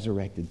in the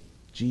resurrected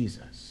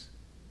Jesus,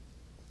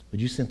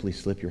 would you simply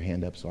slip your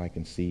hand up so I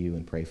can see you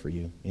and pray for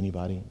you?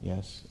 Anybody?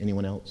 Yes?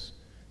 Anyone else?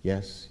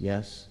 Yes?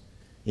 Yes?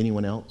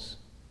 Anyone else?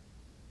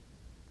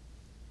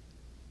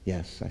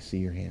 Yes, I see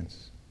your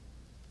hands.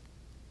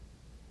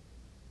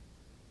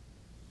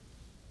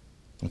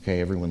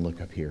 Okay, everyone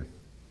look up here.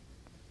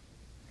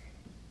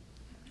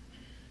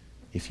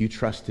 If you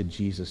trusted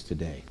Jesus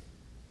today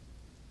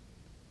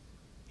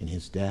in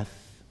his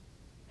death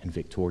and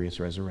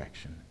victorious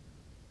resurrection,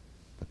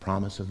 the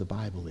promise of the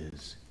Bible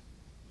is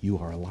you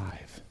are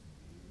alive.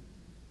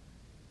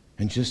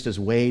 And just as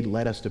Wade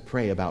led us to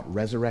pray about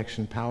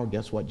resurrection power,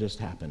 guess what just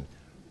happened?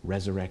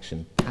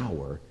 Resurrection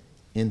power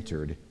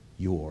entered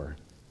your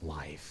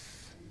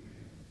life.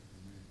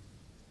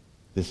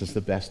 This is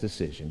the best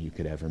decision you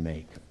could ever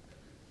make.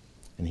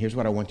 And here's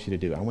what I want you to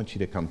do. I want you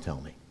to come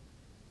tell me.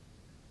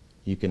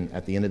 You can,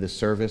 at the end of this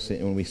service,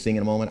 and when we sing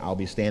in a moment, I'll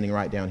be standing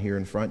right down here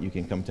in front. You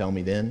can come tell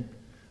me then.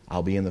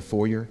 I'll be in the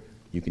foyer.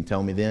 You can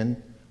tell me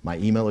then. My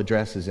email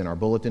address is in our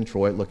bulletin,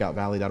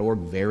 troy@lookoutvalley.org.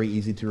 Very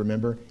easy to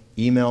remember.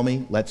 Email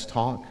me. Let's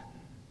talk.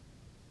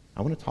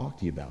 I want to talk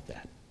to you about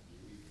that.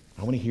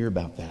 I want to hear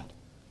about that.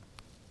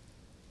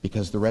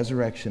 Because the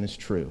resurrection is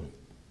true.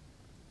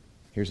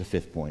 Here's a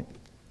fifth point.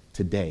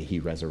 Today, he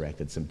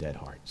resurrected some dead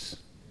hearts.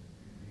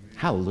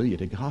 Hallelujah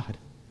to God.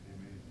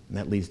 And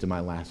that leads to my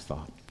last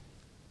thought.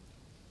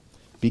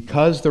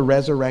 Because the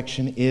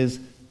resurrection is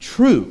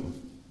true,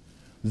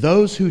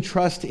 those who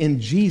trust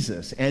in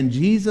Jesus and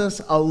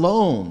Jesus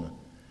alone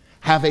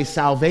have a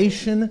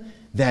salvation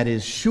that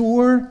is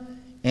sure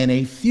and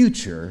a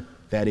future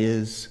that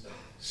is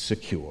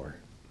secure.